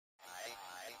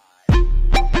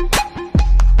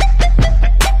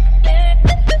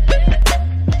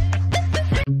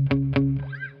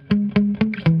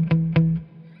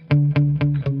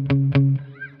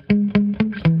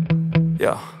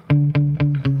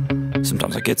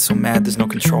Sometimes I get so mad, there's no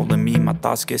controlling me. My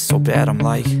thoughts get so bad, I'm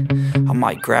like, I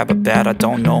might grab a bat, I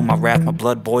don't know. My wrath, my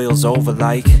blood boils over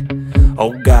like,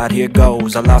 oh God, here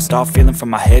goes. I lost all feeling from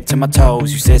my head to my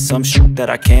toes. You said some shit that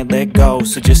I can't let go,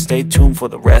 so just stay tuned for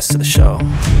the rest of the show.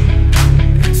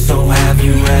 So have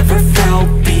you ever felt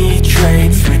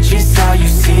betrayed? Switches how you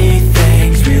see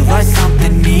things, realize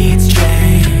something needs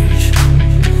change.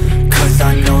 Cause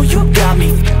I know you got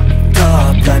me f***ed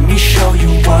up, let me show you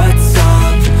what's up.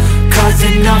 Cause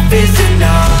enough is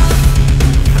enough.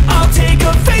 I'll take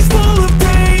a face full of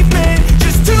pavement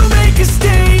just to make a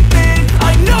statement.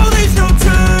 I know there's no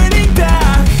turning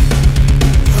back.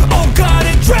 Oh God,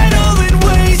 adrenaline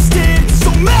wasted, so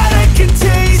mad I can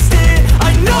taste it.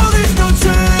 I know there's no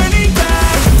turning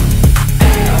back.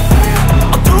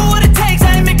 I'll do what it takes,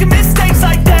 I ain't making mistakes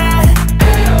like that.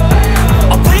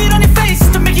 I'll bleed on your face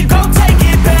to make you go take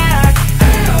it back.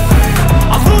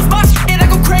 I'll lose my shit and I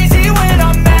go crazy when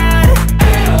I'm mad.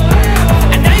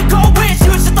 And now you go wish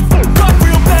you would shut the fuck up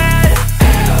real bad.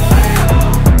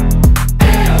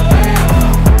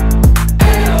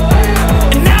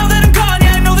 And now that I'm gone,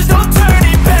 yeah, I know there's no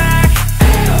turning back.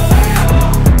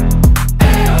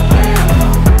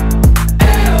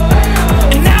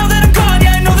 And now that I'm gone,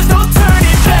 yeah, I know there's no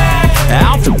turning back.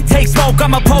 I'll take smoke,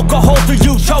 I'ma poke a hole through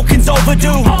you, choking's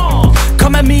overdue.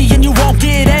 Come at me and you won't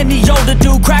get any older,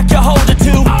 dude. Crack your holder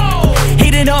too.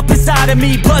 Heating up inside of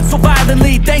me, blood so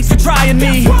violently. Thanks for trying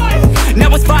me.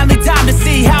 Now it's finally time to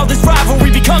see how this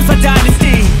rivalry becomes a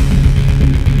dynasty.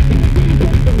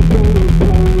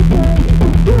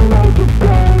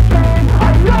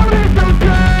 I know there's no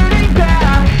turning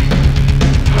back.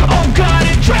 Oh God,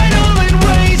 adrenaline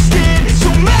wasted, so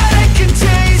mad I can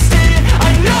taste it.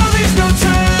 I know there's no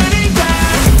turning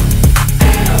back.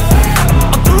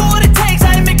 I'll do what it takes,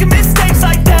 I ain't making mistakes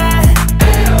like that.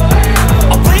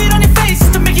 I'll bleed on your face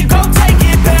to make you go take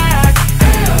it back.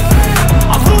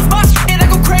 I'll lose my shit and I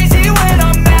go crazy when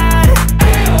I'm mad.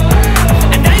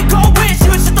 And now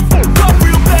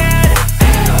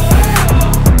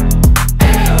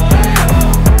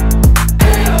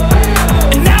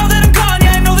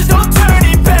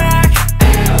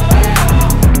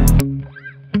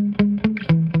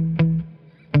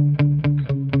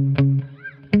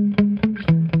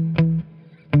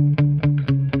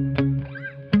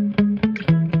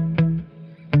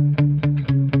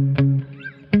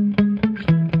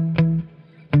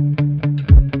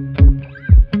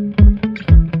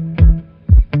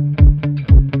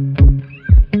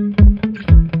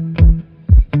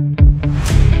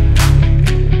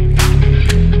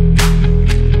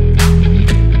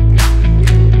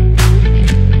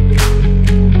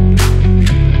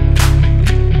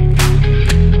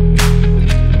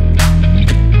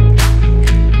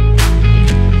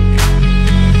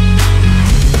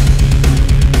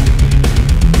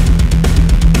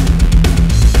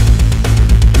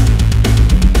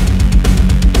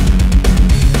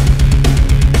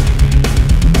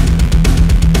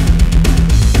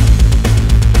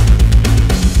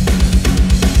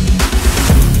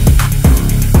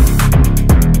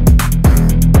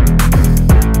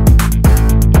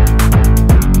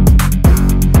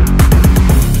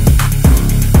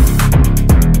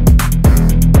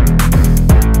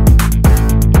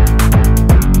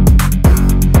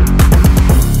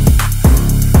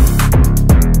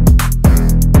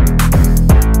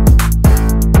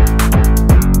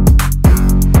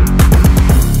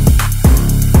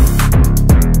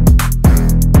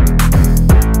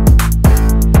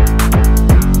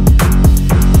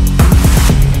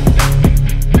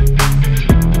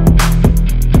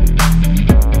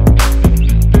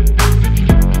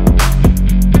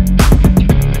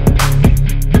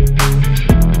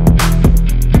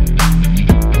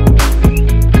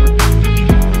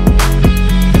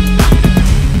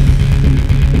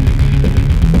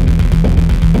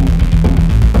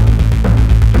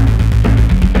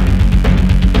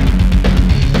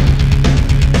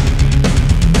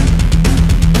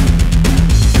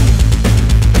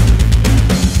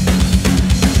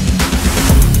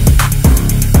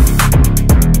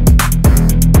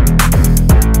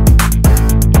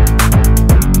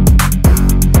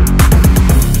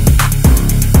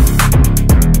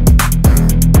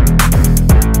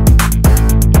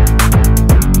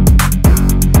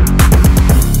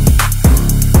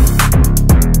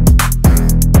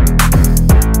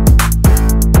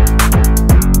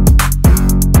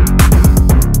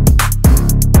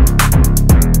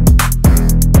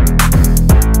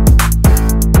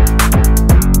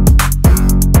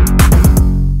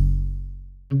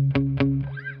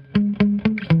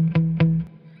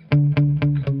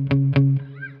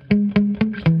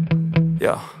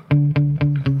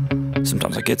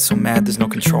Sometimes I get so mad, there's no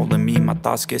controlling me. My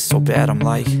thoughts get so bad, I'm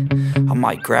like, I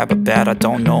might grab a bat, I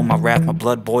don't know. My wrath, my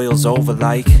blood boils over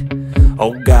like,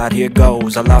 oh God, here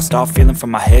goes. I lost all feeling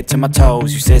from my head to my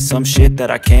toes. You said some shit that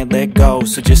I can't let go,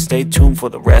 so just stay tuned for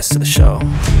the rest of the show.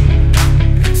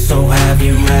 So have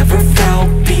you ever felt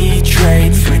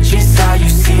betrayed? Switches how you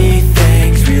see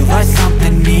things, realize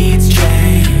something needs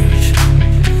change.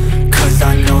 Cause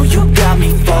I know you got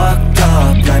me fucked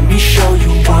up, let me show you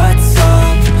what's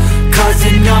up. Cause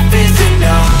enough is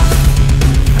enough.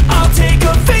 I'll take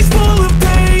a face full of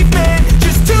pavement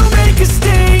just to make a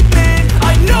statement.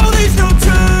 I know there's no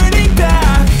turning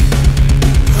back.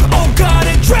 Oh God,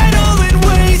 adrenaline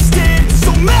wasted,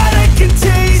 so mad I can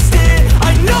taste it.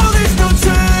 I know there's no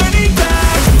turning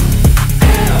back.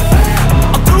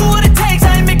 I'll do what it takes,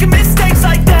 I ain't making mistakes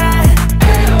like that.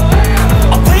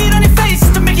 I'll play it on your face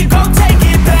just to make you go take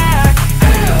it back.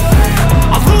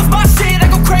 I'll lose my shit, I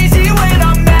go crazy when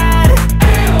I'm mad.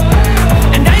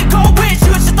 And now you go wish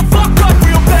you would shut the fuck up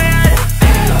real bad.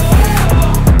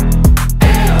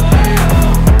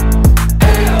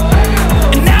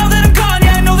 And now that I'm gone,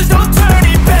 yeah, I know there's no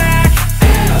turning back.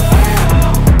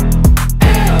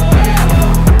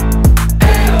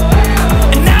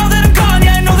 And now that I'm gone,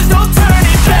 yeah, I know there's no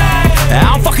turning back.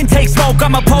 I don't fucking take smoke,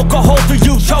 I'ma poke a hole through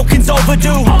you, choking's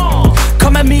overdue.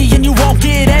 Come at me and you won't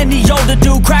get any older,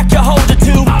 dude. Crack your holder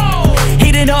too.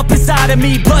 Heating up inside of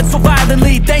me, blood so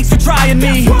violently. Thanks for trying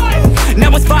me.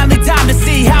 Now it's finally time to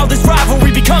see how this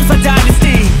rivalry becomes a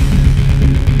dynasty.